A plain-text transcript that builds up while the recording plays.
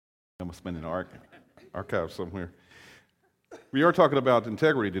I must have been in the archive somewhere. We are talking about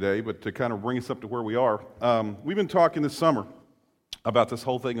integrity today, but to kind of bring us up to where we are, we've been talking this summer about this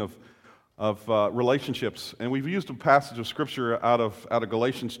whole thing of relationships, and we've used a passage of Scripture out of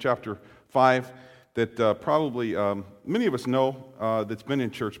Galatians chapter 5 that probably many of us know that's been in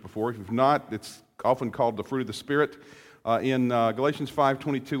church before. If you've not, it's often called the fruit of the Spirit. In Galatians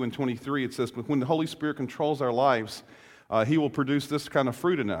 5:22 and 23, it says, when the Holy Spirit controls our lives, He will produce this kind of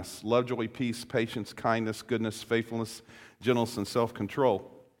fruit in us: love, joy, peace, patience, kindness, goodness, faithfulness, gentleness, and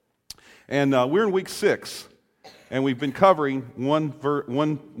self-control. And we're in week 6, and we've been covering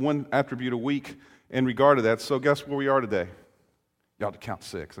one attribute a week in regard to that. So guess where we are today? You ought to count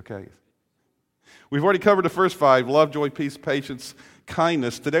 6, okay? We've already covered the first 5: love, joy, peace, patience,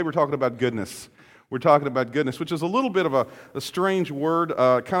 kindness. Today we're talking about goodness. We're talking about goodness, which is a little bit of a strange word,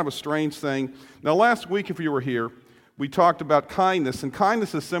 kind of a strange thing. Now, last week, if you were here, we talked about kindness, and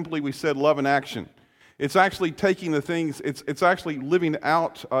kindness is simply, we said, love in action. It's actually taking the things, it's actually living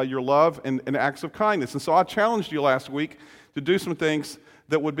out your love and acts of kindness. And so I challenged you last week to do some things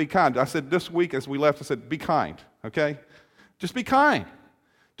that would be kind. I said this week as we left, I said, be kind, okay? Just be kind.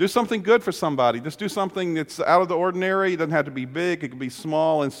 Do something good for somebody. Just do something that's out of the ordinary. It doesn't have to be big. It can be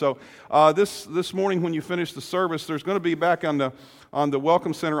small. And so this morning when you finish the service, there's going to be back on the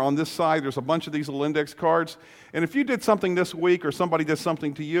Welcome Center on this side, there's a bunch of these little index cards. And if you did something this week or somebody did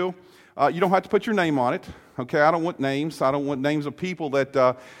something to you, you don't have to put your name on it. Okay, I don't want names. I don't want names of people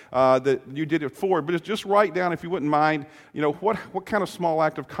that you did it for. But just write down, if you wouldn't mind, what kind of small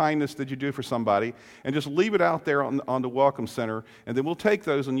act of kindness did you do for somebody, and just leave it out there on the Welcome Center, and then we'll take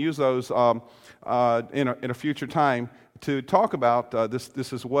those and use those in a future time to talk about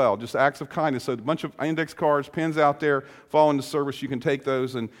this as well. Just acts of kindness. So a bunch of index cards, pens out there. Following the service, you can take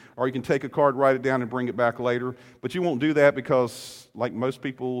those, or you can take a card, write it down, and bring it back later. But you won't do that because, like most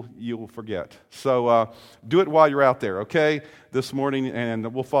people, you'll forget. So do it while you're out there, okay, this morning,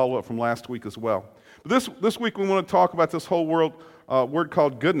 and we'll follow up from last week as well. But this week we want to talk about this whole word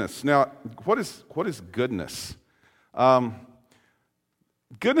called goodness. Now, what is goodness?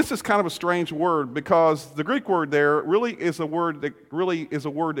 Goodness is kind of a strange word because the Greek word there really is a word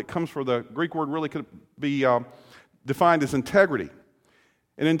that comes from the Greek word really could be defined as integrity.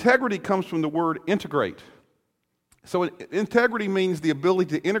 And integrity comes from the word integrate. So integrity means the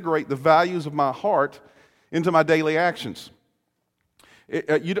ability to integrate the values of my heart into my daily actions.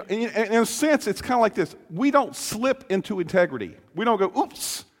 In a sense, it's kind of like this. We don't slip into integrity. We don't go,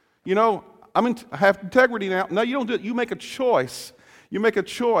 oops, I have integrity now. No, you don't do it. You make a choice. You make a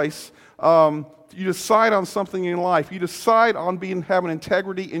choice. You decide on something in life. You decide on having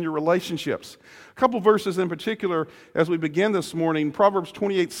integrity in your relationships. A couple verses in particular as we begin this morning. Proverbs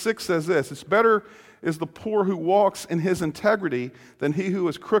 28:6 says this: "It's better is the poor who walks in his integrity than he who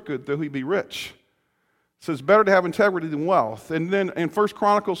is crooked, though he be rich." It says better to have integrity than wealth. And then in 1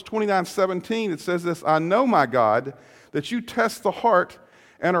 Chronicles 29:17 it says this: "I know, my God, that you test the heart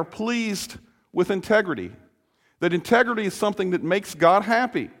and are pleased with integrity." That integrity is something that makes God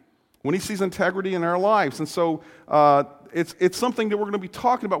happy when He sees integrity in our lives. And so it's something that we're going to be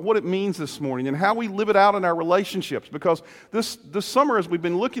talking about what it means this morning and how we live it out in our relationships. Because this summer, as we've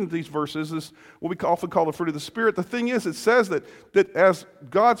been looking at these verses, is what we often call the fruit of the Spirit. The thing is, it says that as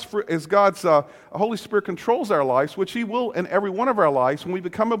God's Holy Spirit controls our lives, which He will in every one of our lives, when we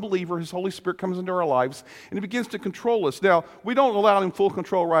become a believer, His Holy Spirit comes into our lives and He begins to control us. Now, we don't allow Him full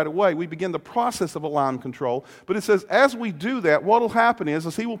control right away. We begin the process of allowing control. But it says as we do that, what will happen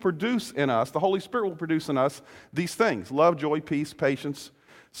is He will produce in us, the Holy Spirit will produce in us these things: love, joy, peace, patience,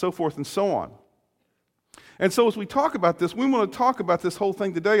 so forth and so on. And so as we talk about this, we want to talk about this whole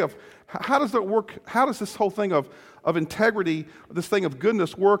thing today of how does that work? How does this whole thing of integrity, this thing of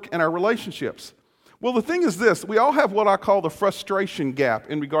goodness work in our relationships? Well, the thing is this: we all have what I call the frustration gap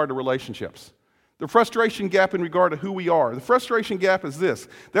in regard to relationships. The frustration gap in regard to who we are. The frustration gap is this: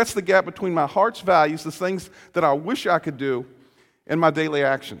 that's the gap between my heart's values, the things that I wish I could do, and my daily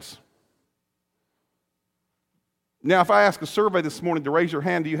actions. Now, if I ask a survey this morning to raise your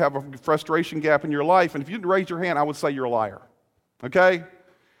hand, do you have a frustration gap in your life? And if you didn't raise your hand, I would say you're a liar. Okay?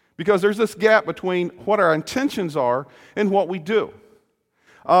 Because there's this gap between what our intentions are and what we do.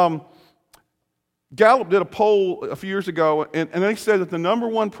 Gallup did a poll a few years ago, and they said that the number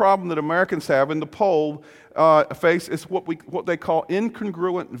one problem that Americans have in the poll face is what they call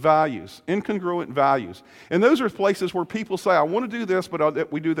incongruent values. Incongruent values. And those are places where people say, I want to do this,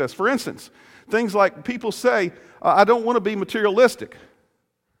 but we do this. For instance, things like people say, I don't want to be materialistic,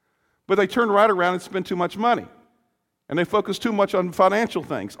 but they turn right around and spend too much money. And they focus too much on financial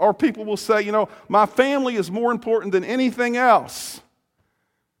things. Or people will say, my family is more important than anything else.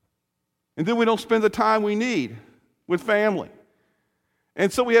 And then we don't spend the time we need with family.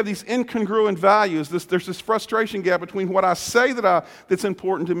 And so we have these incongruent values. There's this frustration gap between what I say that's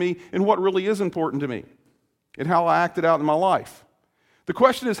important to me and what really is important to me and how I act it out in my life. The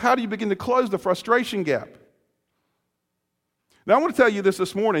question is, how do you begin to close the frustration gap? Now, I want to tell you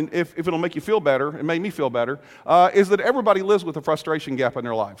this morning, if it'll make you feel better, it made me feel better, is that everybody lives with a frustration gap in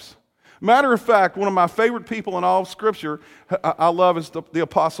their lives. Matter of fact, one of my favorite people in all of Scripture I love is the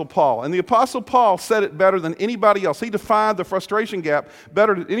Apostle Paul. And the Apostle Paul said it better than anybody else. He defined the frustration gap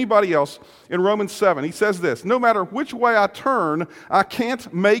better than anybody else in Romans 7. He says this, no matter which way I turn, I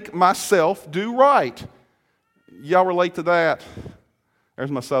can't make myself do right. Y'all relate to that?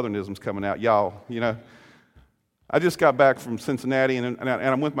 There's my southernisms coming out. Y'all, I just got back from Cincinnati, and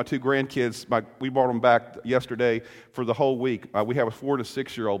I'm with my two grandkids. We brought them back yesterday for the whole week. We have a 4 to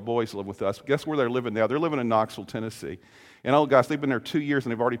 6-year-old boys live with us. Guess where they're living now? They're living in Knoxville, Tennessee. And oh gosh, they've been there 2 years,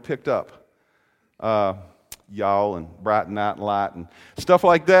 and they've already picked up y'all and bright and night and light and stuff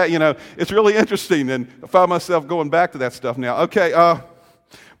like that. It's really interesting, and I find myself going back to that stuff now. Okay,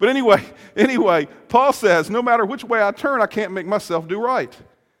 but anyway, Paul says, no matter which way I turn, I can't make myself do right.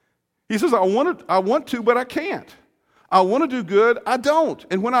 He says, I want to, but I can't. I want to do good, I don't.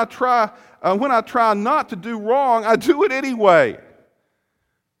 And when I try not to do wrong, I do it anyway.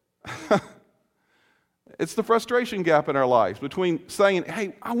 It's the frustration gap in our lives between saying,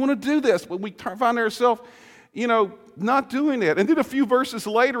 hey, I want to do this, but we find ourselves, not doing it. And then a few verses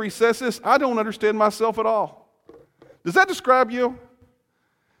later, he says this, I don't understand myself at all. Does that describe you?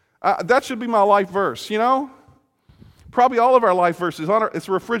 That should be my life verse, Probably all of our life verses. It's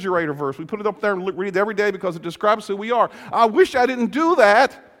a refrigerator verse. We put it up there and read it every day because it describes who we are. I wish I didn't do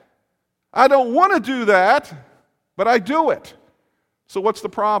that. I don't want to do that, but I do it. So what's the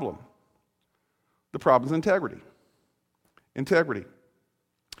problem? The problem is integrity. Integrity.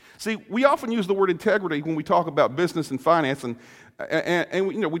 See, we often use the word integrity when we talk about business and finance, and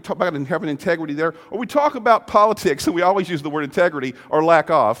we talk about having integrity there. Or we talk about politics, and we always use the word integrity or lack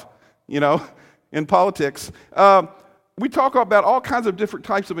of, in politics. We talk about all kinds of different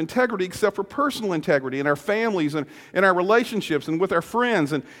types of integrity except for personal integrity in our families and in our relationships and with our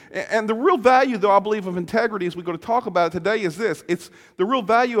friends. And the real value, though, I believe, of integrity as we go to talk about it today is this. It's the real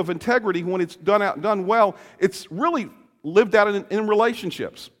value of integrity when it's done well. It's really lived out in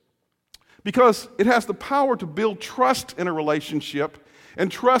relationships because it has the power to build trust in a relationship,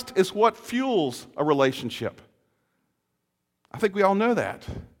 and trust is what fuels a relationship. I think we all know that.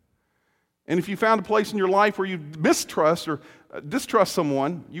 And if you found a place in your life where you mistrust or distrust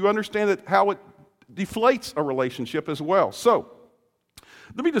someone, you understand that how it deflates a relationship as well. So,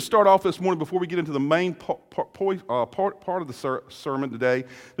 let me just start off this morning before we get into the main part of the sermon today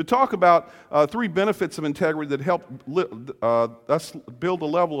to talk about 3 benefits of integrity that help us build a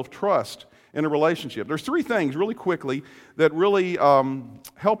level of trust in a relationship. There's 3 things really quickly that really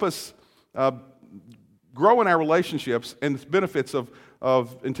help us grow in our relationships and the benefits of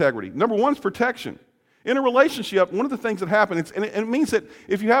integrity. Number 1 is protection. In a relationship, one of the things that happens, and it means that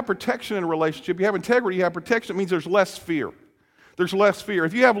if you have protection in a relationship, you have integrity, you have protection, it means there's less fear. There's less fear.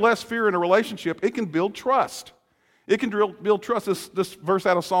 If you have less fear in a relationship, it can build trust. It can build trust. This verse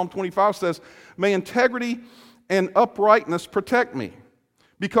out of Psalm 25 says, may integrity and uprightness protect me,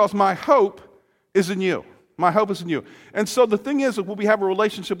 because my hope is in you. My hope is in you. And so the thing is that when we have a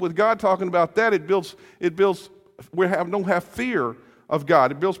relationship with God, talking about that, we don't have fear of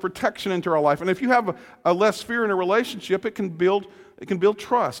God. It builds protection into our life. And if you have a less fear in a relationship, it can build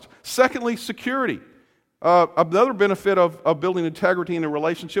trust. Secondly, security. Another benefit of building integrity in a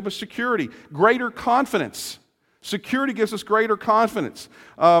relationship is security, greater confidence. Security gives us greater confidence.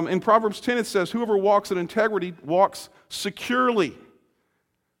 In Proverbs 10 it says, whoever walks in integrity walks securely.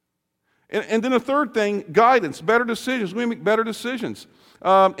 And then a third thing, guidance, better decisions. We make better decisions.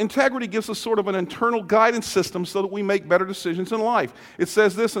 Integrity gives us sort of an internal guidance system so that we make better decisions in life. It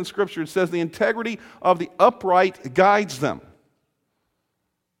says this in Scripture. It says the integrity of the upright guides them.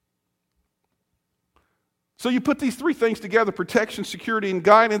 So you put these 3 things together, protection, security, and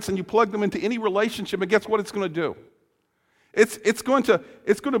guidance, and you plug them into any relationship, and guess what it's going to do? It's going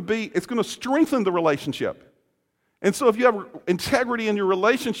to strengthen the relationship. And so if you have integrity in your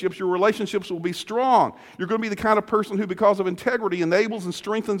relationships will be strong. You're going to be the kind of person who, because of integrity, enables and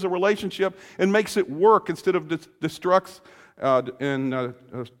strengthens a relationship and makes it work instead of destructs and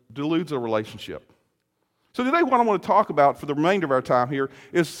deludes a relationship. So today what I want to talk about for the remainder of our time here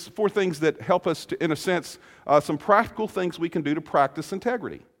is 4 things that help us to, in a sense, some practical things we can do to practice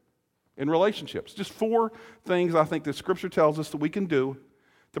integrity in relationships. Just 4 things I think that Scripture tells us that we can do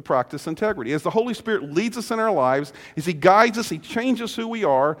to practice integrity. As the Holy Spirit leads us in our lives, as He guides us, He changes who we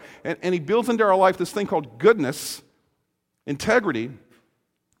are, and He builds into our life this thing called goodness, integrity.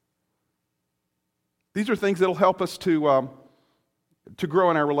 These are things that will help us to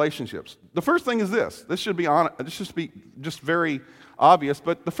grow in our relationships. The first thing is this. This should be just very obvious,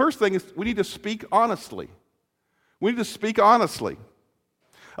 but the first thing is we need to speak honestly. We need to speak honestly.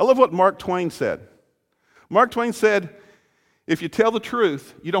 I love what Mark Twain said. Mark Twain said, if you tell the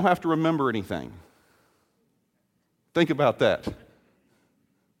truth, you don't have to remember anything. Think about that.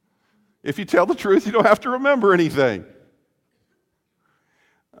 If you tell the truth, you don't have to remember anything.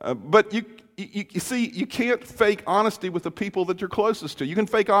 But you see, you can't fake honesty with the people that you're closest to. You can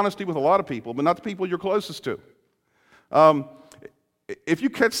fake honesty with a lot of people, but not the people you're closest to. If you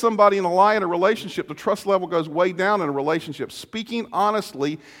catch somebody in a lie in a relationship, the trust level goes way down in a relationship. Speaking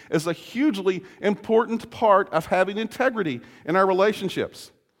honestly is a hugely important part of having integrity in our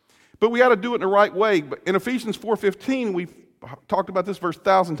relationships. But we got to do it in the right way. In Ephesians 4:15, we've talked about this verse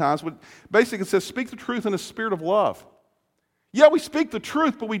 1,000 times, but basically it says, speak the truth in a spirit of love. Yeah, we speak the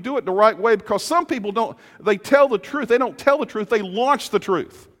truth, but we do it the right way because some people they tell the truth. They don't tell the truth, they launch the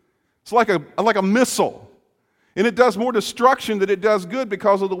truth. It's like a missile. And it does more destruction than it does good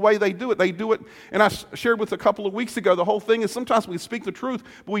because of the way they do it. They do it, and I shared with a couple of weeks ago, the whole thing is sometimes we speak the truth,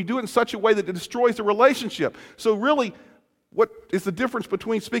 but we do it in such a way that it destroys the relationship. So really, what is the difference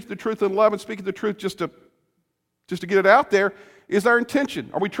between speaking the truth in love and speaking the truth just to get it out there is our intention.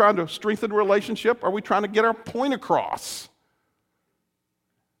 Are we trying to strengthen the relationship? Are we trying to get our point across?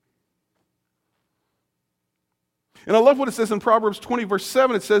 And I love what it says in Proverbs 20, verse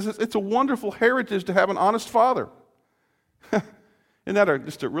 7. It says it's a wonderful heritage to have an honest father. Isn't that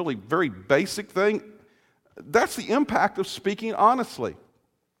just a really very basic thing? That's the impact of speaking honestly.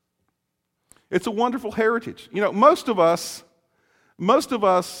 It's a wonderful heritage. You know, most of us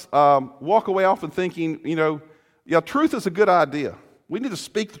walk away often thinking, truth is a good idea. We need to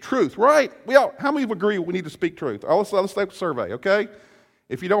speak the truth, right? How many of you agree we need to speak truth? Let's take a survey, okay?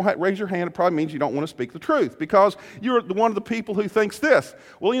 If you don't raise your hand, it probably means you don't want to speak the truth because you're one of the people who thinks this.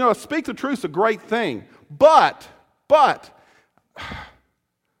 Well, speak the truth is a great thing, but,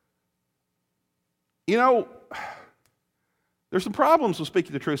 there's some problems with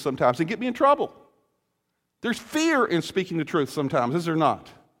speaking the truth sometimes. They get me in trouble. There's fear in speaking the truth sometimes, is there not?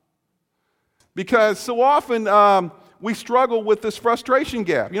 Because so often we struggle with this frustration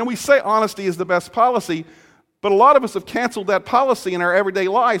gap. We say honesty is the best policy, but a lot of us have canceled that policy in our everyday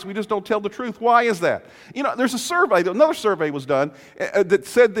lives. We just don't tell the truth. Why is that? There's another survey was done that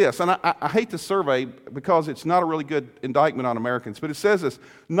said this, and I hate this survey because it's not a really good indictment on Americans, but it says this: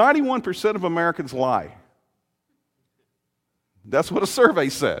 91% of Americans lie. That's what a survey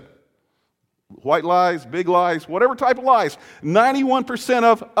said. White lies, big lies, whatever type of lies. 91%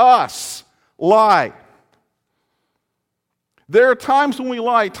 of us lie. There are times when we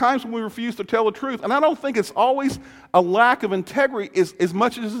lie, times when we refuse to tell the truth, and I don't think it's always a lack of integrity as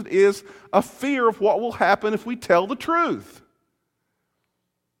much as it is a fear of what will happen if we tell the truth.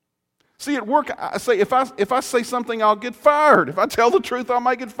 See, at work, I say if I say something, I'll get fired. If I tell the truth, I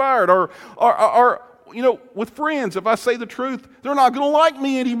might get fired. Or with friends, if I say the truth, they're not going to like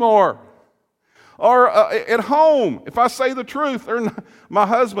me anymore. Or at home, if I say the truth, my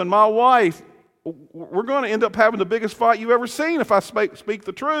husband, my wife, we're going to end up having the biggest fight you've ever seen if I speak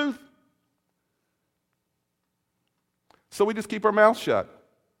the truth. So we just keep our mouths shut,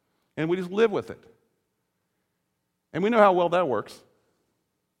 and we just live with it. And we know how well that works,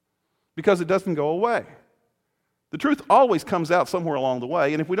 because it doesn't go away. The truth always comes out somewhere along the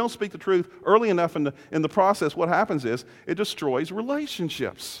way, and if we don't speak the truth early enough in the process, what happens is it destroys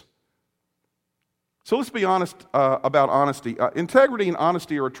relationships. So let's be honest about honesty. Integrity and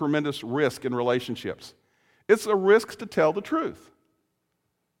honesty are a tremendous risk in relationships. It's a risk to tell the truth.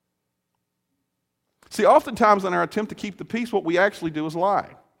 See, oftentimes in our attempt to keep the peace, what we actually do is lie.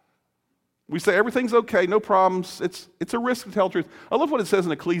 We say everything's okay, no problems. It's a risk to tell the truth. I love what it says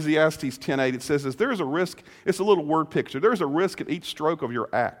in Ecclesiastes 10:8. It says this: there is a risk. It's a little word picture. There's a risk at each stroke of your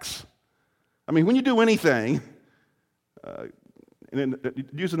axe. I mean, when you do anything, and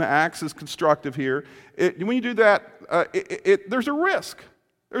using the axe is constructive here. When you do that, there's a risk.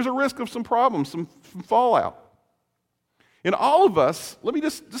 There's a risk of some problems, some fallout. And all of us, let me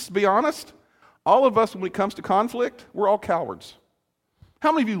just be honest, all of us, when it comes to conflict, we're all cowards.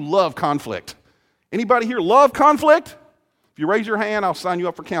 How many of you love conflict? Anybody here love conflict? If you raise your hand, I'll sign you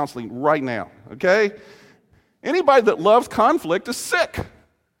up for counseling right now, okay? Anybody that loves conflict is sick.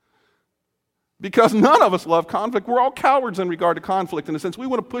 Because none of us love conflict. We're all cowards in regard to conflict in a sense. We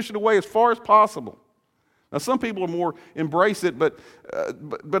want to push it away as far as possible. Now, some people are more embrace it, but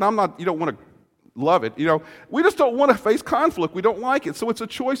I'm not, you don't want to love it. We just don't want to face conflict. We don't like it. So it's a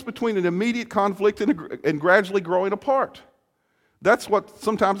choice between an immediate conflict and gradually growing apart. That's what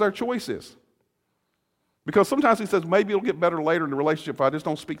sometimes our choice is. Because sometimes he says, maybe it'll get better later in the relationship if I just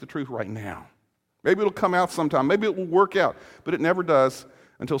don't speak the truth right now. Maybe it'll come out sometime. Maybe it will work out. But it never does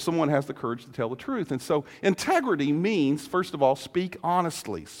until someone has the courage to tell the truth. And so integrity means, first of all, speak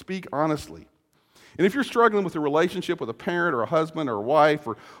honestly. Speak honestly. And if you're struggling with a relationship with a parent or a husband or a wife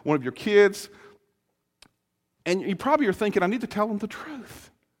or one of your kids, and you probably are thinking, I need to tell them the truth.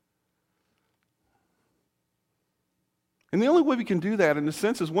 And the only way we can do that, in a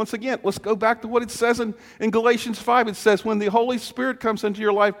sense, is, once again, let's go back to what it says in Galatians 5. It says, when the Holy Spirit comes into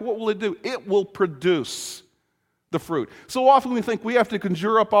your life, what will it do? It will produce the fruit. So often we think we have to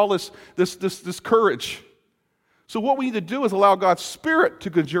conjure up all this courage. So what we need to do is allow God's Spirit to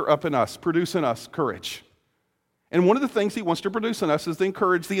conjure up in us, produce in us courage. And one of the things He wants to produce in us is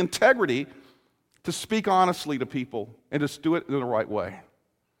the integrity to speak honestly to people and to do it in the right way.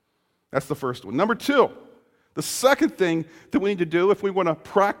 That's the first one. Number two, the second thing that we need to do if we want to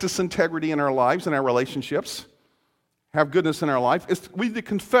practice integrity in our lives and our relationships, have goodness in our life, is we need to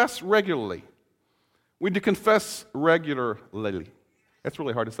confess regularly. We need to confess regularly. That's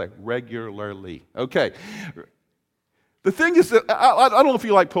really hard to say. Regularly. Okay. The thing is that, I don't know if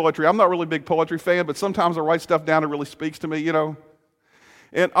you like poetry. I'm not really a big poetry fan, but sometimes I write stuff down that really speaks to me,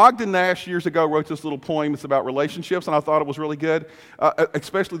 And Ogden Nash years ago wrote this little poem. It's about relationships, and I thought it was really good,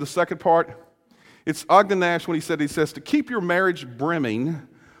 especially the second part. It's Ogden Nash when he says, to keep your marriage brimming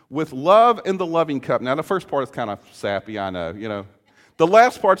with love in the loving cup. Now, the first part is kind of sappy, I know, The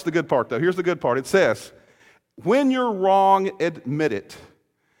last part's the good part, though. Here's the good part. It says, when you're wrong, admit it.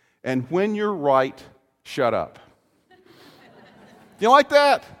 And when you're right, shut up. You like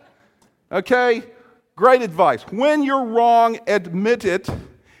that? Okay? Great advice. When you're wrong, admit it.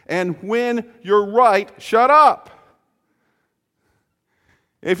 And when you're right, shut up.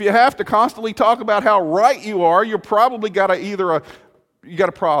 If you have to constantly talk about how right you are, you probably got you got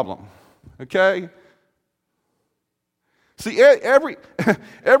a problem. Okay? See,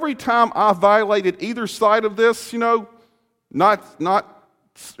 every time I violated either side of this, not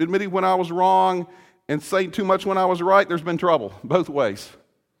admitting when I was wrong and saying too much when I was right, there's been trouble both ways.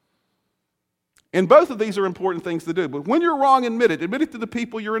 And both of these are important things to do. But when you're wrong, admit it. Admit it to the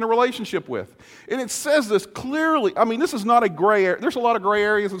people you're in a relationship with. And it says this clearly. I mean, this is not a gray area. There's a lot of gray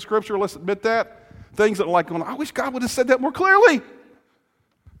areas in Scripture, let's admit that. Things that are like, I wish God would have said that more clearly.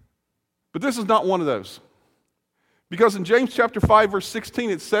 But this is not one of those. Because in James chapter 5, verse 16,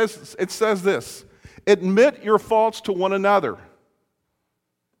 it says this. Admit your faults to one another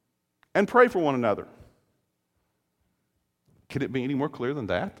and pray for one another. Can it be any more clear than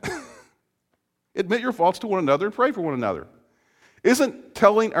that? Admit your faults to one another and pray for one another. Isn't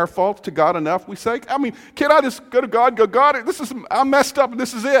telling our faults to God enough, we say? I mean, can I just go to God and go, God, I'm messed up and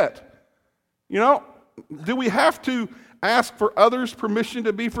this is it? Do we have to ask for others' permission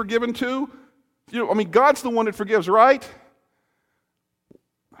to be forgiven too? God's the one that forgives, right?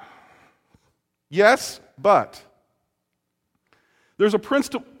 Yes, but there's a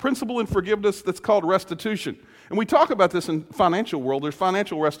principle in forgiveness that's called restitution. And we talk about this in financial world. There's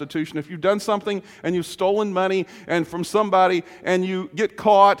financial restitution. If you've done something and you've stolen money and from somebody and you get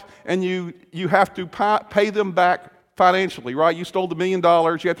caught and you have to pay them back financially, right? You stole $1 million,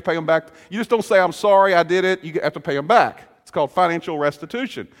 you have to pay them back. You just don't say, I'm sorry, I did it. You have to pay them back. It's called financial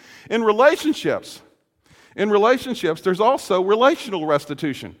restitution. In relationships, there's also relational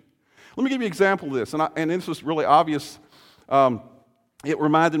restitution. Let me give you an example of this. And this was really obvious. It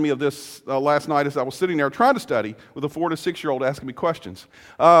reminded me of this last night as I was sitting there trying to study with a 4 to 6-year-old asking me questions.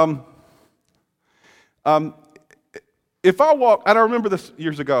 If I walk, and I remember this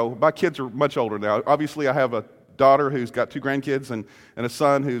years ago, my kids are much older now. Obviously, I have a daughter who's got 2 grandkids and a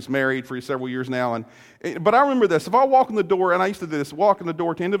son who's married for several years now. But I remember this. If I walk in the door, and I used to do this, walk in the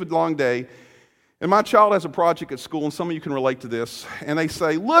door at the end of a long day, and my child has a project at school, and some of you can relate to this, and they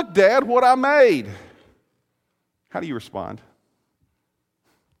say, look, Dad, what I made. How do you respond?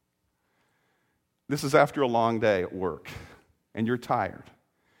 This is after a long day at work, and you're tired,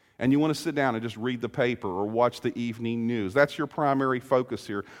 and you want to sit down and just read the paper or watch the evening news. That's your primary focus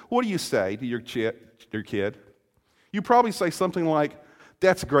here. What do you say to your kid? You probably say something like,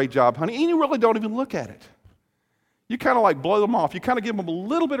 that's a great job, honey, and you really don't even look at it. You kind of like blow them off. You kind of give them a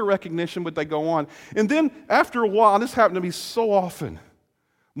little bit of recognition, but they go on. And then after a while, and this happened to me so often,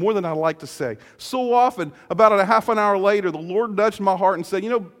 more than I like to say, so often, about a half an hour later, the Lord nudged my heart and said,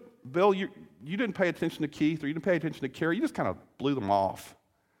 Bill, you didn't pay attention to Keith or you didn't pay attention to Carrie. You just kind of blew them off.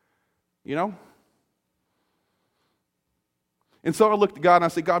 And so I looked at God and I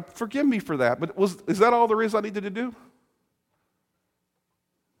said, God, forgive me for that. But is that all there is I needed to do?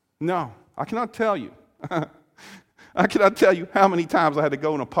 No, I cannot tell you. I cannot tell you how many times I had to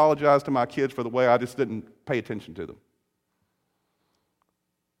go and apologize to my kids for the way I just didn't pay attention to them.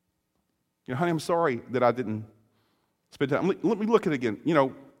 Honey, I'm sorry that I didn't spend time. Let me look at it again.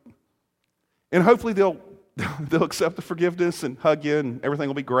 And hopefully they'll accept the forgiveness and hug you and everything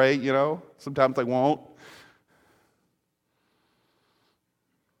will be great, Sometimes they won't.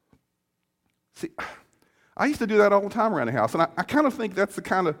 See, I used to do that all the time around the house, and I kind of think that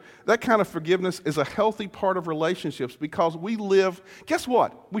kind of forgiveness is a healthy part of relationships because we live, guess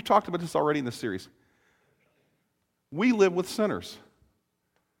what? We've talked about this already in this series. We live with sinners.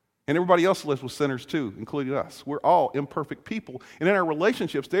 And everybody else lives with sinners too, including us. We're all imperfect people. And in our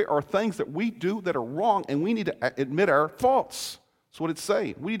relationships, there are things that we do that are wrong, and we need to admit our faults. That's what it's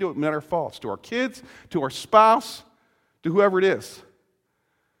saying. We need to admit our faults to our kids, to our spouse, to whoever it is.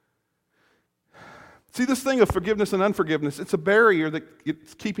 See, this thing of forgiveness and unforgiveness, it's a barrier that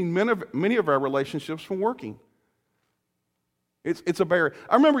it's keeping many of our relationships from working. It's a barrier.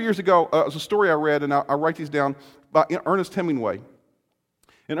 I remember years ago, it was a story I read, and I write these down, by Ernest Hemingway.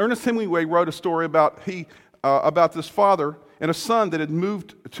 And Ernest Hemingway wrote a story about this father and a son that had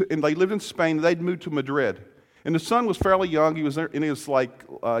moved to, and they lived in Spain, and they'd moved to Madrid. And the son was fairly young. He was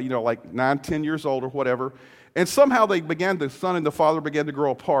 9, 10 years old or whatever. And somehow the son and the father began to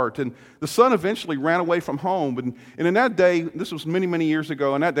grow apart. And the son eventually ran away from home. And in that day, this was many, many years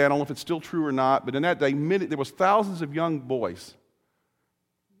ago, in that day, I don't know if it's still true or not, but in that day, there was thousands of young boys,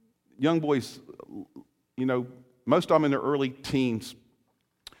 most of them in their early teens,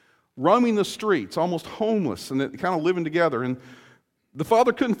 roaming the streets, almost homeless, and kind of living together. And the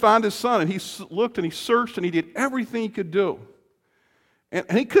father couldn't find his son, and he looked and he searched and he did everything he could do.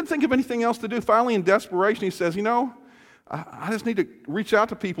 And he couldn't think of anything else to do. Finally, in desperation, he says, I just need to reach out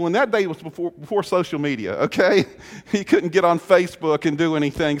to people. And that day was before social media, okay? He couldn't get on Facebook and do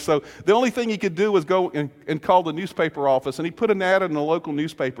anything. So the only thing he could do was go and call the newspaper office. And he put an ad in the local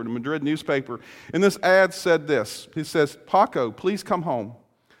newspaper, the Madrid newspaper. And this ad said this. It says, Paco, please come home.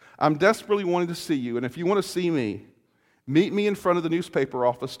 I'm desperately wanting to see you. And if you want to see me, meet me in front of the newspaper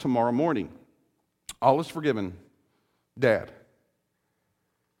office tomorrow morning. All is forgiven. Dad.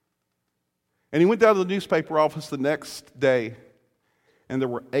 And he went down to the newspaper office the next day, and there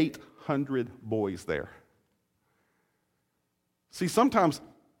were 800 boys there. See, sometimes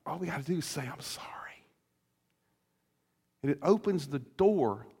all we got to do is say, I'm sorry. And it opens the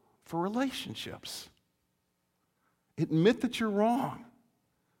door for relationships. Admit that you're wrong.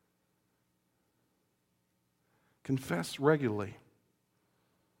 Confess regularly.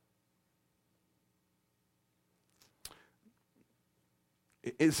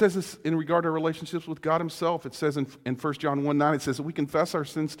 It says this in regard to our relationships with God himself. It says in 1 John 1:9, it says that we confess our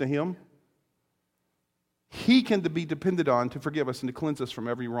sins to him. He can be depended on to forgive us and to cleanse us from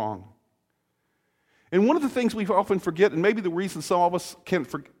every wrong. And one of the things we often forget, and maybe the reason some of us can't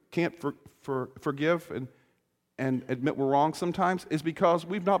forgive and admit we're wrong sometimes, is because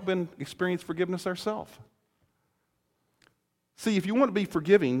we've not been experienced forgiveness ourselves. See, if you want to be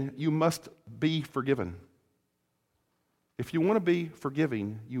forgiving, you must be forgiven. If you want to be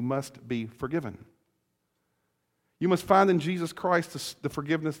forgiving, you must be forgiven. You must find in Jesus Christ the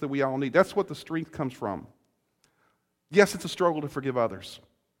forgiveness that we all need. That's what the strength comes from. Yes, it's a struggle to forgive others.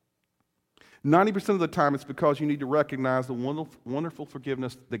 90% of the time, it's because you need to recognize the wonderful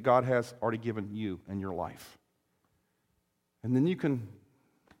forgiveness that God has already given you in your life. And then you can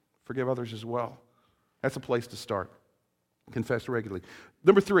forgive others as well. That's a place to start. Confess regularly.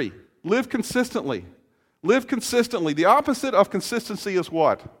 Number 3, live consistently. Live consistently. The opposite of consistency is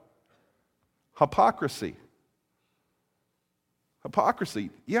what? Hypocrisy. Hypocrisy.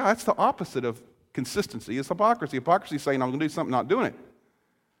 Yeah, that's the opposite of consistency. It's hypocrisy. Hypocrisy is saying, I'm going to do something, not doing it.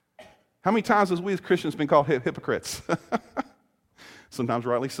 How many times have we as Christians been called hypocrites? Sometimes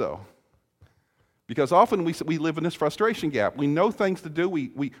rightly so. Because often we live in this frustration gap. We know things to do.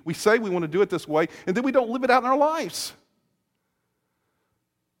 We say we want to do it this way, and then we don't live it out in our lives.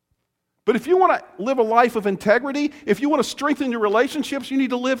 But if you want to live a life of integrity, if you want to strengthen your relationships, you need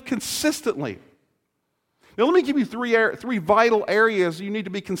to live consistently. Now, let me give you three vital areas you need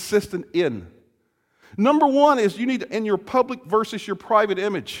to be consistent in. Number 1 is you need to, in your public versus your private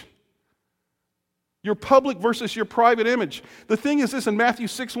image. Your public versus your private image. The thing is this, in Matthew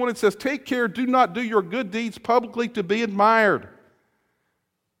 6:1, it says, take care, do not do your good deeds publicly to be admired.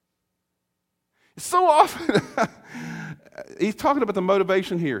 So often, he's talking about the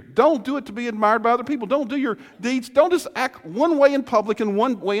motivation here. Don't do it to be admired by other people. Don't do your deeds. Don't just act one way in public and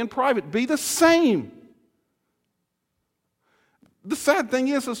one way in private. Be the same. the sad thing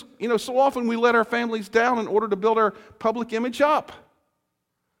is, so often we let our families down in order to build our public image up.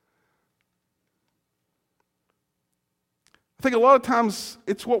 I think a lot of times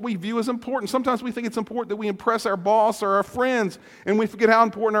it's what we view as important. Sometimes we think it's important that we impress our boss or our friends, and we forget how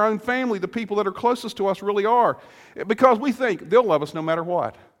important our own family, the people that are closest to us, really are. Because we think they'll love us no matter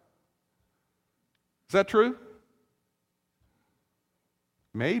what. Is that true?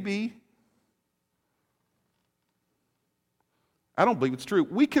 Maybe. I don't believe it's true.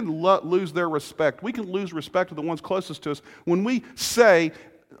 We can lose their respect. We can lose respect to the ones closest to us when we say,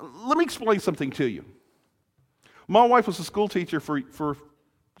 let me explain something to you. My wife was a school teacher for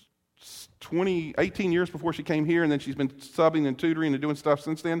 18 years before she came here, and then she's been subbing and tutoring and doing stuff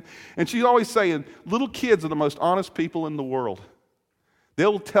since then. And she's always saying, little kids are the most honest people in the world.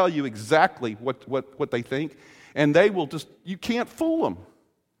 They'll tell you exactly what they think, and they will you can't fool them.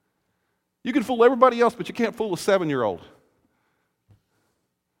 You can fool everybody else, but you can't fool a 7-year-old.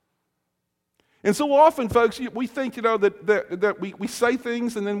 And so often, folks, we think, that we say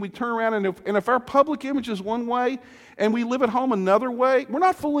things and then we turn around, and if our public image is one way and we live at home another way, we're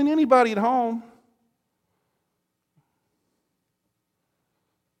not fooling anybody at home.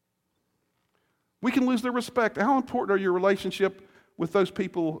 We can lose their respect. How important are your relationship with those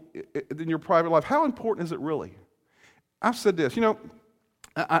people in your private life? How important is it really? I've said this, and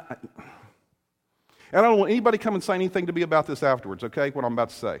I don't want anybody come and say anything to me about this afterwards, okay, what I'm about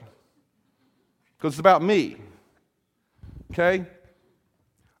to say. Because it's about me, okay?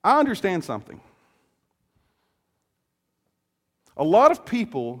 I understand something. A lot of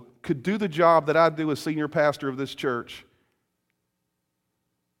people could do the job that I do as senior pastor of this church.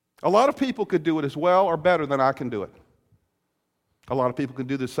 A lot of people could do it as well or better than I can do it. A lot of people can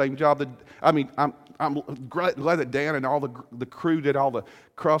do the same job. I'm glad that Dan and all the crew did all the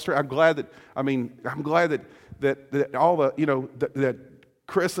cross. I'm glad that all the that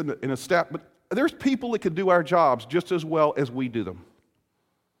Chris and the staff. But there's people that can do our jobs just as well as we do them.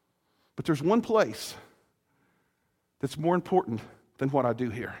 But there's one place that's more important than what I do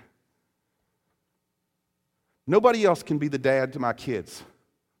here. Nobody else can be the dad to my kids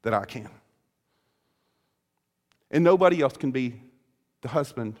that I can. And nobody else can be the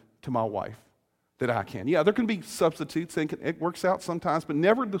husband to my wife that I can. Yeah, there can be substitutes, and it works out sometimes, but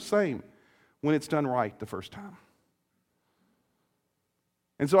never the same when it's done right the first time.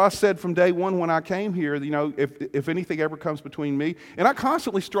 And so I said from day one when I came here, if anything ever comes between me, and I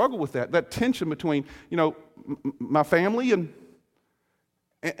constantly struggle with that tension between, my family and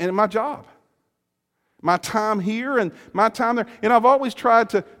my job, my time here and my time there. And I've always tried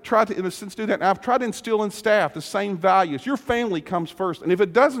to, in a sense, do that. And I've tried to instill in staff the same values. Your family comes first. And if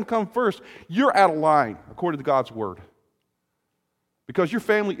it doesn't come first, you're out of line, according to God's word. Because your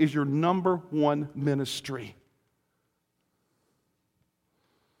family is your number one ministry.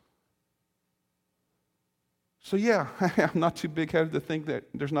 So yeah, I'm not too big-headed to think that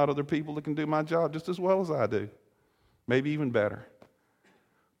there's not other people that can do my job just as well as I do. Maybe even better.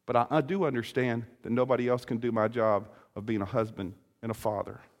 But I do understand that nobody else can do my job of being a husband and a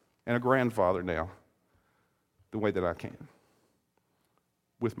father and a grandfather now the way that I can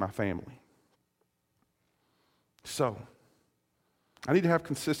with my family. So, I need to have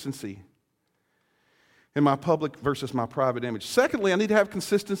consistency in my public versus my private image. Secondly, I need to have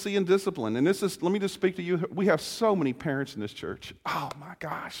consistency and discipline. And let me just speak to you. We have so many parents in this church. Oh my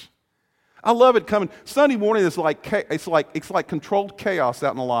gosh. I love it coming. Sunday morning is it's like controlled chaos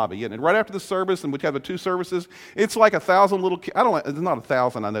out in the lobby. And right after the service, and we have the 2 services, it's like 1,000 little kids. It's not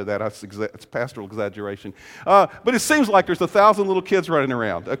 1,000, I know that. It's pastoral exaggeration. But it seems like there's 1,000 little kids running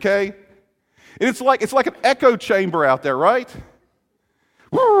around, okay? And it's like an echo chamber out there, right?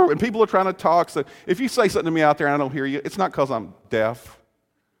 And people are trying to talk. So if you say something to me out there and I don't hear you, it's not because I'm deaf.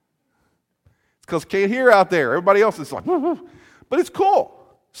 It's because I can't hear out there. Everybody else is like, woo. But it's cool.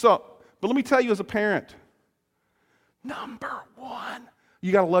 But let me tell you as a parent, number 1,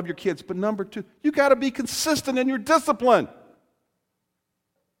 you got to love your kids. But number 2, you got to be consistent in your discipline.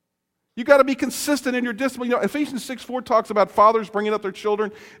 You got to be consistent in your discipline. Ephesians 6:4 talks about fathers bringing up their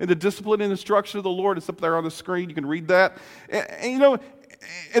children in the discipline and instruction of the Lord. It's up there on the screen. You can read that.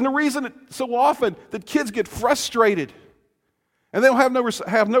 And the reason so often that kids get frustrated and they don't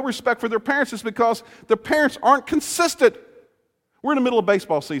have no respect for their parents is because their parents aren't consistent. We're in the middle of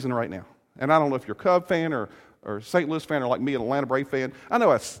baseball season right now. And I don't know if you're a Cub fan or St. Louis fan or like me, an Atlanta Brave fan. I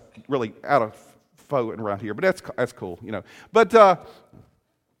know that's really out of vote around here, but that's cool, But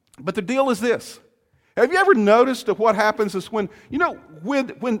the deal is this. Have you ever noticed that what happens is when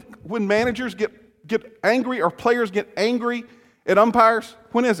managers get angry or players get angry at umpires,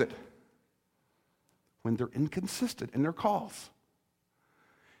 when is it? When they're inconsistent in their calls.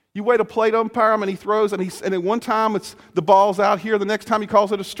 You wait a plate umpire, and he throws, and then one time the ball's out here, the next time he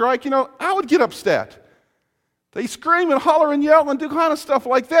calls it a strike, I would get upset. They scream and holler and yell and do kind of stuff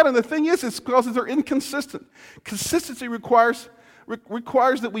like that, and the thing is, it's because they're inconsistent. Consistency requires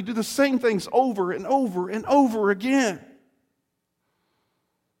that we do the same things over and over and over again.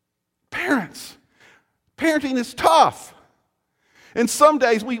 Parents, parenting is tough. And some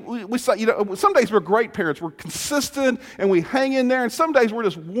days some days we're great parents. We're consistent and we hang in there. And some days we're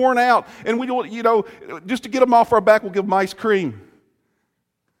just worn out. And we don't, just to get them off our back, we'll give them ice cream.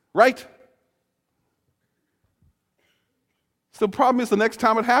 Right? So the problem is the next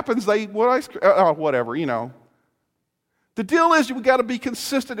time it happens, they want ice cream. Whatever. The deal is we've got to be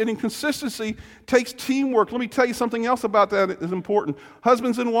consistent, and inconsistency takes teamwork. Let me tell you something else about that is important.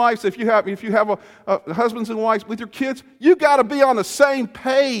 Husbands and wives, if you have husbands and wives with your kids, you got to be on the same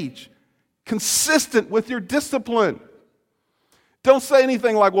page, consistent with your discipline. Don't say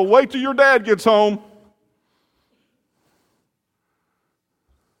anything like, well, wait till your dad gets home.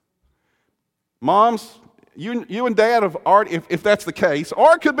 Moms, you and dad have already, if that's the case,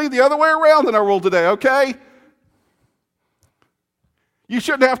 or it could be the other way around in our world today, okay? You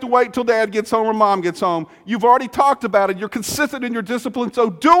shouldn't have to wait till dad gets home or mom gets home. You've already talked about it. You're consistent in your discipline, so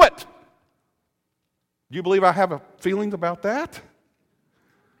do it. Do you believe I have feelings about that?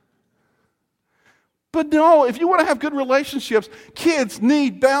 But no, if you want to have good relationships, kids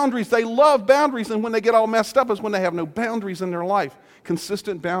need boundaries. They love boundaries, and when they get all messed up is when they have no boundaries in their life.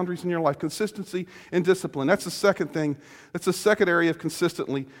 Consistent boundaries in your life. Consistency and discipline. That's the second thing. That's the second area of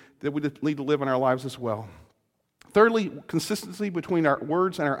consistently that we need to live in our lives as well. Thirdly, consistency between our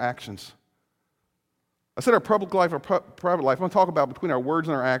words and our actions. I said our public life, our private life. I want to talk about between our words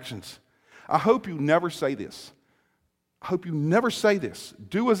and our actions. I hope you never say this. I hope you never say this.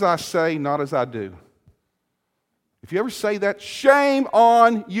 Do as I say, not as I do. If you ever say that, shame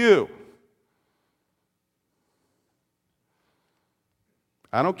on you.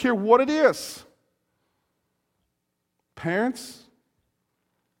 I don't care what it is. Parents,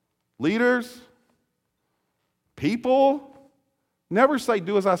 leaders, people, never say,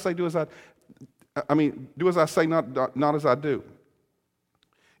 do as I say, do as I say, not as I do.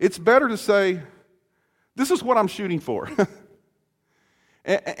 It's better to say, this is what I'm shooting for.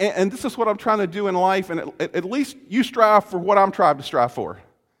 and this is what I'm trying to do in life, and at least you strive for what I'm trying to strive for.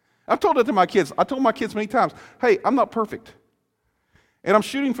 I've told it to my kids. I told my kids many times, hey, I'm not perfect. And I'm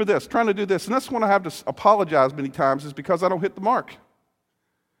shooting for this, trying to do this. And that's when I have to apologize many times, is because I don't hit the mark.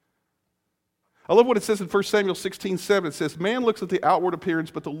 I love what it says in 1 Samuel 16:7. It says, man looks at the outward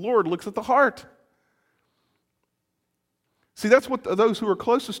appearance, but the Lord looks at the heart. See, that's what those who are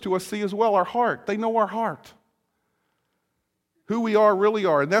closest to us see as well, our heart. They know our heart. Who we really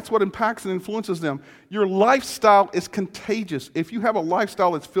are. And that's what impacts and influences them. Your lifestyle is contagious. If you have a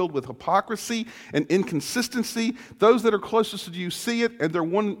lifestyle that's filled with hypocrisy and inconsistency, those that are closest to you see it, and they're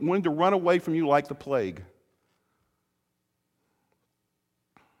wanting to run away from you like the plague.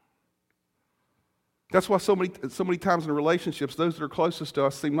 That's why so many times in relationships, those that are closest to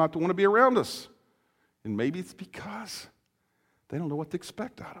us seem not to want to be around us. And maybe it's because they don't know what to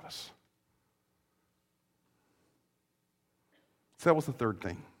expect out of us. So that was the third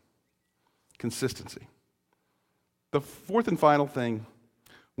thing, consistency. The fourth and final thing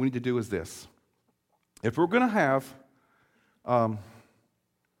we need to do is this. If we're going to have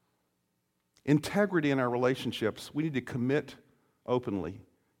integrity in our relationships, we need to commit openly.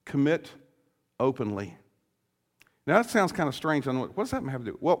 Commit openly. Now that sounds kind of strange. What does that have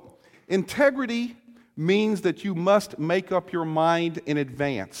to do? Well, integrity means that you must make up your mind in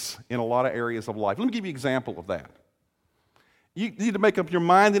advance in a lot of areas of life. Let me give you an example of that. You need to make up your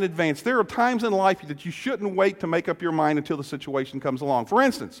mind in advance. There are times in life that you shouldn't wait to make up your mind until the situation comes along. For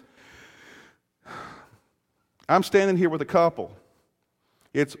instance, I'm standing here with a couple.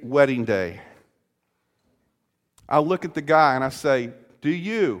 It's wedding day. I look at the guy and I say, do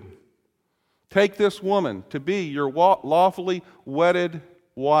you take this woman to be your lawfully wedded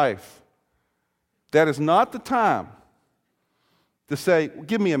wife? That is not the time to say,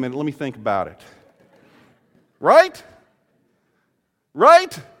 give me a minute, let me think about it. Right?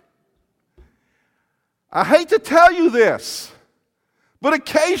 Right? I hate to tell you this, but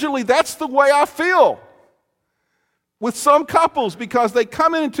occasionally that's the way I feel with some couples, because they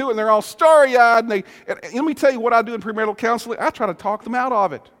come into it and they're all starry-eyed. And let me tell you what I do in premarital counseling. I try to talk them out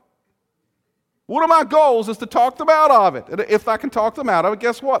of it. One of my goals is to talk them out of it. And if I can talk them out of it,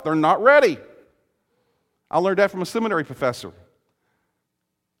 guess what? They're not ready. I learned that from a seminary professor.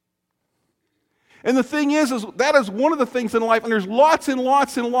 And the thing is that is one of the things in life, and there's lots and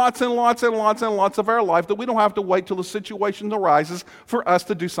lots and lots and lots and lots and lots of our life that we don't have to wait till the situation arises for us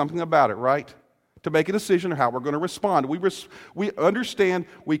to do something about it, right? To make a decision on how we're going to respond. We understand,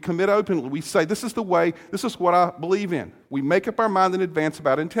 we commit openly, we say, this is the way, this is what I believe in. We make up our mind in advance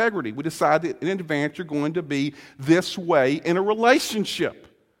about integrity. We decide that in advance you're going to be this way in a relationship.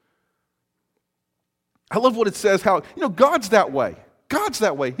 I love what it says, how, God's that way. God's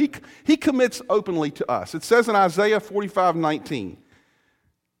that way. He commits openly to us. It says in Isaiah 45:19,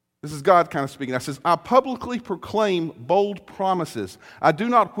 this is God kind of speaking. It says, I publicly proclaim bold promises. I do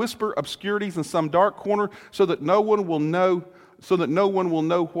not whisper obscurities in some dark corner so that no one will know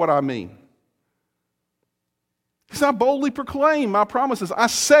what I mean. He said, I boldly proclaim my promises. I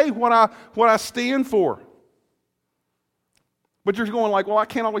say what I stand for. But you're going like, well, I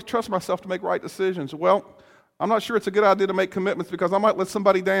can't always trust myself to make right decisions. Well, I'm not sure it's a good idea to make commitments because I might let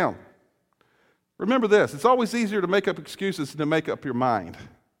somebody down. Remember this, it's always easier to make up excuses than to make up your mind.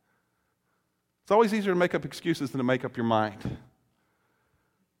 It's always easier to make up excuses than to make up your mind.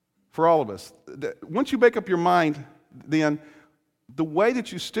 For all of us. Once you make up your mind, then the way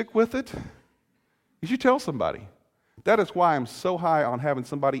that you stick with it is you tell somebody. That is why I'm so high on having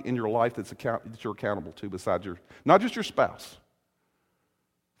somebody in your life that you're accountable to besides not just your spouse.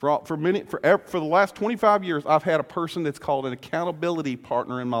 For the last 25 years, I've had a person that's called an accountability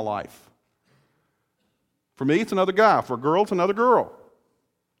partner in my life. For me, it's another guy. For a girl, it's another girl.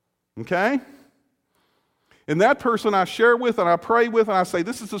 Okay? And that person I share with and I pray with and I say,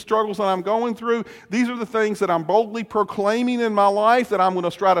 this is the struggles that I'm going through. These are the things that I'm boldly proclaiming in my life that I'm going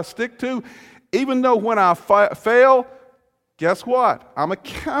to try to stick to. Even though when I fail, guess what? I'm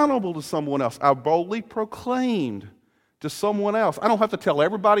accountable to someone else. I boldly proclaimed to someone else. I don't have to tell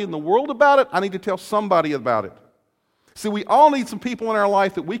everybody in the world about it. I need to tell somebody about it. See, we all need some people in our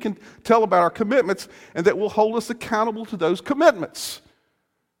life that we can tell about our commitments and that will hold us accountable to those commitments.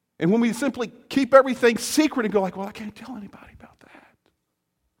 And when we simply keep everything secret and go like, well, I can't tell anybody about that.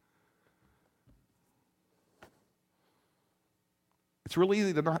 It's really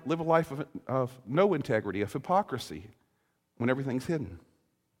easy to not live a life of no integrity, of hypocrisy, when everything's hidden.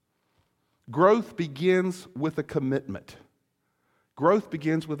 Growth begins with a commitment. Growth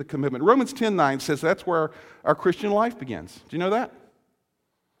begins with a commitment. Romans 10:9 says that's where our Christian life begins. Do you know that?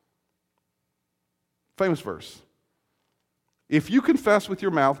 Famous verse. If you confess with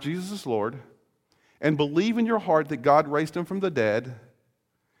your mouth Jesus is Lord and believe in your heart that God raised him from the dead,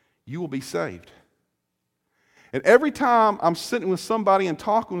 you will be saved. And every time I'm sitting with somebody and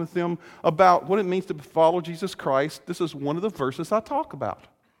talking with them about what it means to follow Jesus Christ, this is one of the verses I talk about.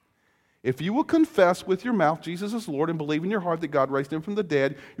 If you will confess with your mouth Jesus is Lord and believe in your heart that God raised him from the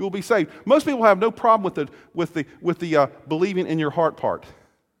dead, you will be saved. Most people have no problem with the believing in your heart part.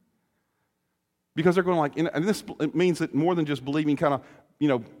 Because they're going like, and this means that more than just believing kind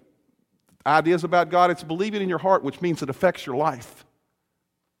of, ideas about God, it's believing in your heart, which means it affects your life.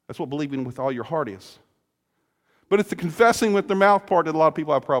 That's what believing with all your heart is. But it's the confessing with their mouth part that a lot of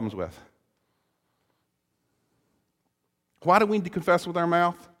people have problems with. Why do we need to confess with our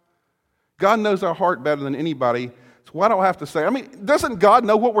mouth? God knows our heart better than anybody, so why do I have to say? Doesn't God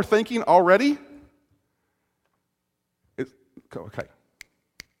know what we're thinking already? Okay.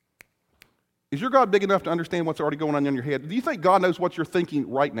 Is your God big enough to understand what's already going on in your head? Do you think God knows what you're thinking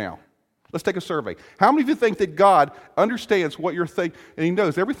right now? Let's take a survey. How many of you think that God understands what you're thinking, and he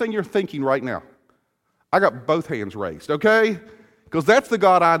knows everything you're thinking right now? I got both hands raised, okay? Because that's the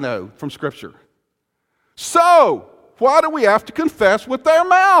God I know from Scripture. So, why do we have to confess with our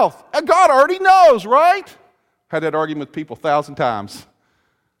mouth? God already knows, right? Had that argument with people 1,000 times.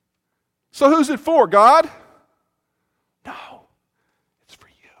 So who's it for, God? No, it's for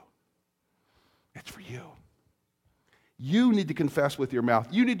you. It's for you. You need to confess with your mouth.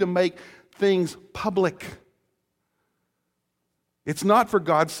 You need to make things public. It's not for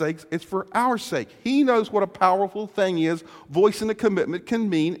God's sake, it's for our sake. He knows what a powerful thing is voicing a commitment can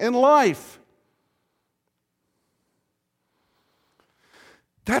mean in life.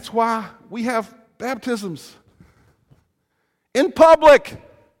 That's why we have baptisms in public.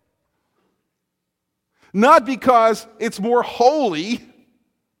 Not because it's more holy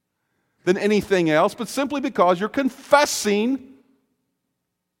than anything else, but simply because you're confessing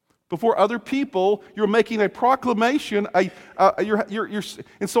before other people. You're making a proclamation. And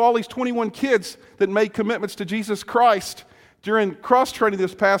so all these 21 kids that made commitments to Jesus Christ during cross-training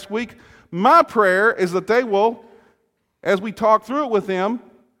this past week, my prayer is that they will, as we talk through it with them,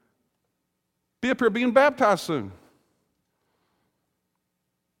 be up here being baptized soon.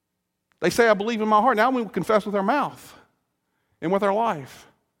 They say, I believe in my heart. Now we will confess with our mouth and with our life.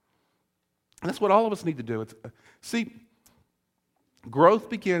 And that's what all of us need to do. See, growth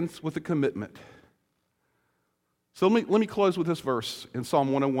begins with a commitment. So let me close with this verse in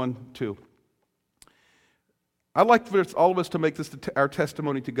Psalm 101:2. I'd like for all of us to make this our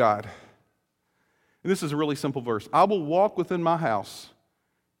testimony to God. And this is a really simple verse. I will walk within my house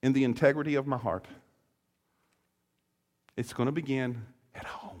in the integrity of my heart. It's going to begin at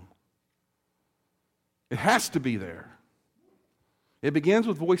home. It has to be there. It begins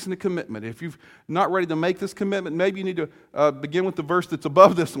with voicing a commitment. If you're not ready to make this commitment, maybe you need to begin with the verse that's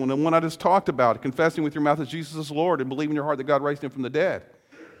above this one, the one I just talked about, confessing with your mouth that Jesus is Lord and believing in your heart that God raised him from the dead.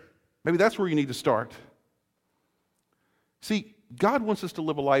 Maybe that's where you need to start. See, God wants us to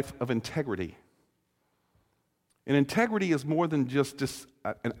live a life of integrity. And integrity is more than just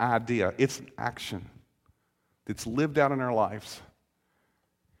an idea. It's an action that's lived out in our lives.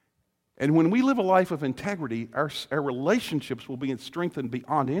 And when we live a life of integrity, our relationships will be strengthened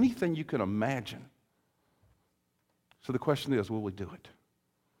beyond anything you can imagine. So the question is, will we do it?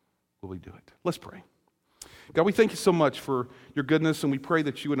 Will we do it? Let's pray. God, we thank you so much for your goodness, and we pray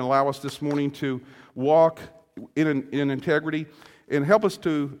that you would allow us this morning to walk in integrity and help us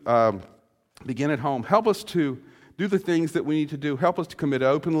to begin at home. Help us to do the things that we need to do. Help us to commit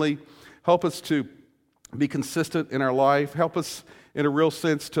openly. Help us to be consistent in our life. Help us in a real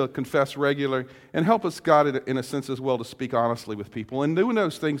sense to confess regularly. And help us, God, in a sense as well, to speak honestly with people. And doing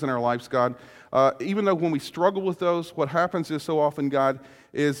those things in our lives, God, even though when we struggle with those, what happens is so often, God,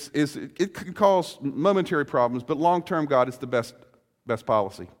 is it can cause momentary problems, but long-term, God, it's the best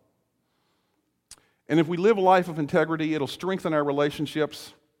policy. And if we live a life of integrity, it'll strengthen our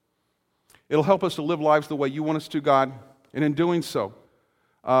relationships. It'll help us to live lives the way you want us to, God. And in doing so,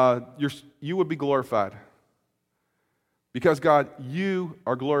 you would be glorified. Because, God, you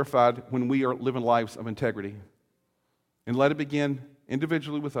are glorified when we are living lives of integrity. And let it begin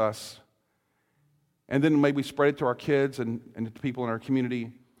individually with us. And then maybe spread it to our kids and to people in our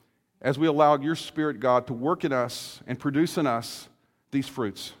community as we allow your Spirit, God, to work in us and produce in us these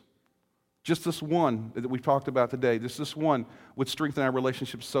fruits. Just this one that we've talked about today, this one would strengthen our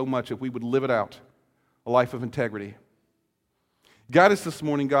relationships so much if we would live it out, a life of integrity. Guide us this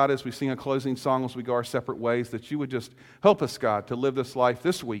morning, God, as we sing a closing song, as we go our separate ways, that you would just help us, God, to live this life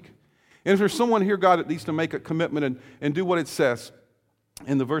this week. And if there's someone here, God, that needs to make a commitment and do what it says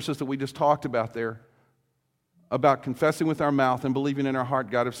in the verses that we just talked about there, about confessing with our mouth and believing in our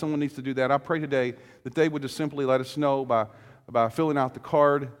heart, God, if someone needs to do that, I pray today that they would just simply let us know by filling out the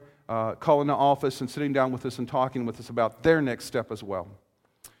card, calling the office and sitting down with us and talking with us about their next step as well.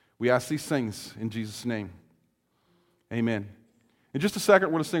 We ask these things in Jesus' name. Amen. In just a second,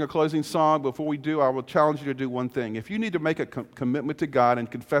 we're going to sing a closing song. Before we do, I will challenge you to do one thing. If you need to make a commitment to God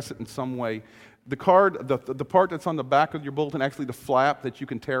and confess it in some way, the card, the part that's on the back of your bulletin, actually the flap that you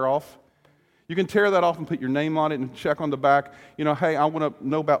can tear off, you can tear that off and put your name on it and check on the back, hey, I want to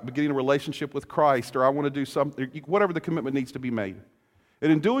know about beginning a relationship with Christ, or I want to do something, whatever the commitment needs to be made.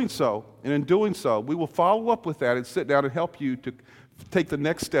 And in doing so, we will follow up with that and sit down and help you to take the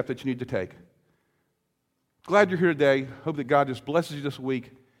next step that you need to take. Glad you're here today. Hope that God just blesses you this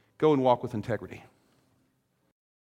week. Go and walk with integrity.